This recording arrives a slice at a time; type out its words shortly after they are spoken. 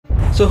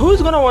So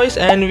who's gonna voice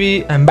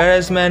envy,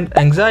 embarrassment,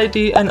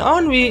 anxiety and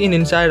ennui in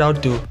Inside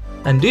Out 2?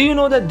 And do you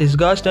know that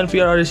disgust and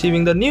fear are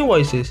receiving the new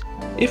voices?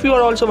 If you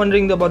are also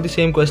wondering about the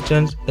same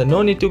questions, then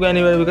no need to go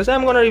anywhere because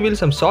I'm gonna reveal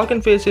some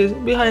shocking faces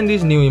behind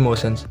these new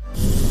emotions.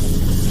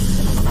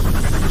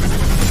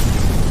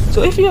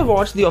 So if you have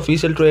watched the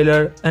official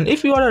trailer and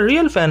if you are a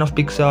real fan of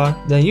Pixar,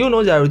 then you know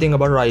everything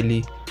about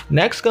Riley.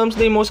 Next comes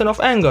the emotion of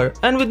anger,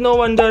 and with no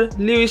wonder,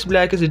 Lewis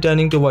Black is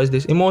returning to voice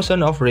this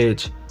emotion of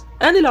rage.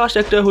 And the last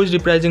actor who is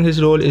reprising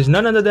his role is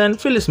none other than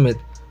Phil Smith,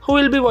 who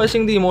will be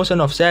voicing the emotion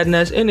of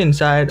sadness in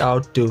Inside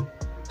Out 2.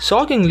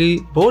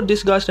 Shockingly, both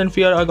disgust and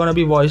fear are gonna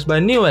be voiced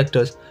by new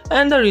actors,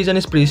 and the reason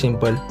is pretty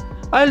simple.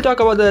 I'll talk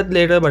about that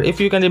later, but if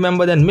you can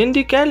remember, then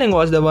Mindy Kaling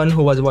was the one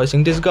who was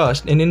voicing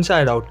disgust in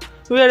Inside Out,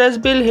 whereas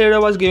Bill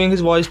Hader was giving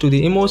his voice to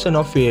the emotion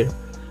of fear.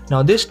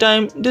 Now this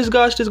time,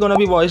 disgust is gonna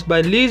be voiced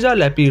by Lisa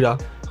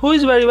Lapira, who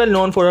is very well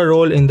known for her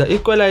role in the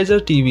Equalizer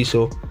TV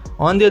show.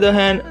 On the other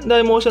hand, the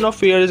emotion of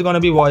fear is gonna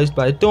be voiced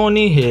by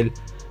Tony Hale.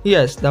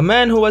 Yes, the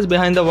man who was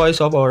behind the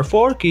voice of our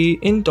Forky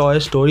in Toy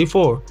Story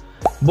 4.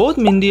 Both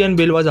Mindy and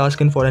Bill was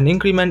asking for an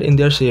increment in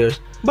their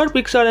shares, but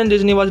Pixar and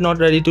Disney was not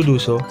ready to do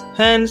so.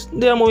 Hence,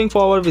 they are moving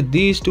forward with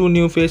these two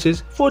new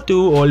faces for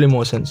two old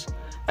emotions.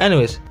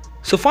 Anyways,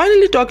 so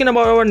finally talking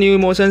about our new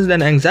emotions,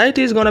 then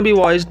anxiety is gonna be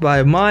voiced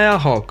by Maya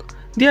Hawke.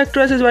 The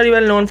actress is very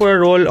well known for her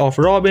role of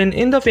Robin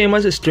in the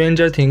famous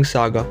Stranger Things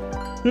saga.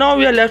 Now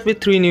we are left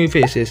with three new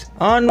faces: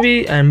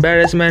 ennui,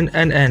 embarrassment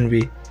and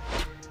envy.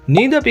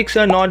 Neither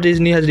Pixar nor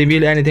Disney has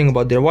revealed anything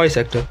about their voice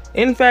actor.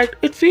 In fact,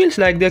 it feels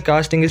like their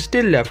casting is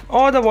still left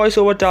or the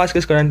voiceover task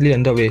is currently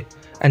underway.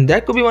 And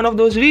that could be one of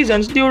those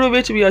reasons due to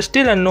which we are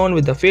still unknown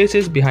with the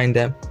faces behind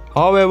them.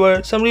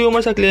 However, some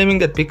rumors are claiming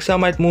that Pixar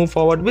might move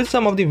forward with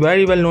some of the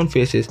very well known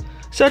faces,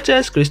 such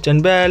as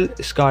Kristen Bell,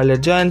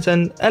 Scarlett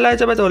Johansson,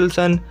 Elizabeth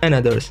Olsen and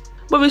others.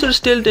 But we should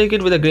still take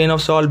it with a grain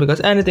of salt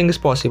because anything is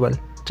possible.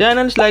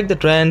 Channels like The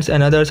Trends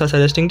and others are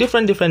suggesting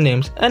different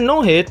names, and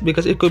no hate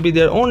because it could be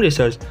their own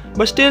research,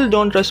 but still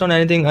don't trust on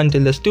anything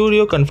until the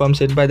studio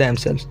confirms it by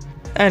themselves.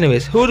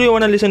 Anyways, who do you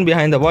wanna listen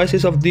behind the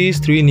voices of these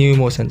three new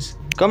emotions?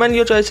 Comment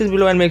your choices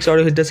below and make sure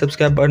to hit the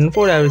subscribe button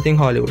for everything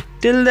Hollywood.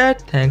 Till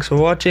that, thanks for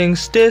watching,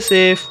 stay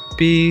safe,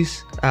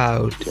 peace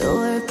out. You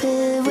were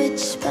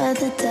bewitched by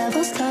the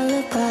devil's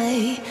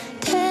lullaby.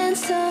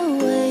 Dance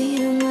away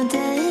in the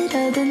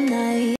dead of the night.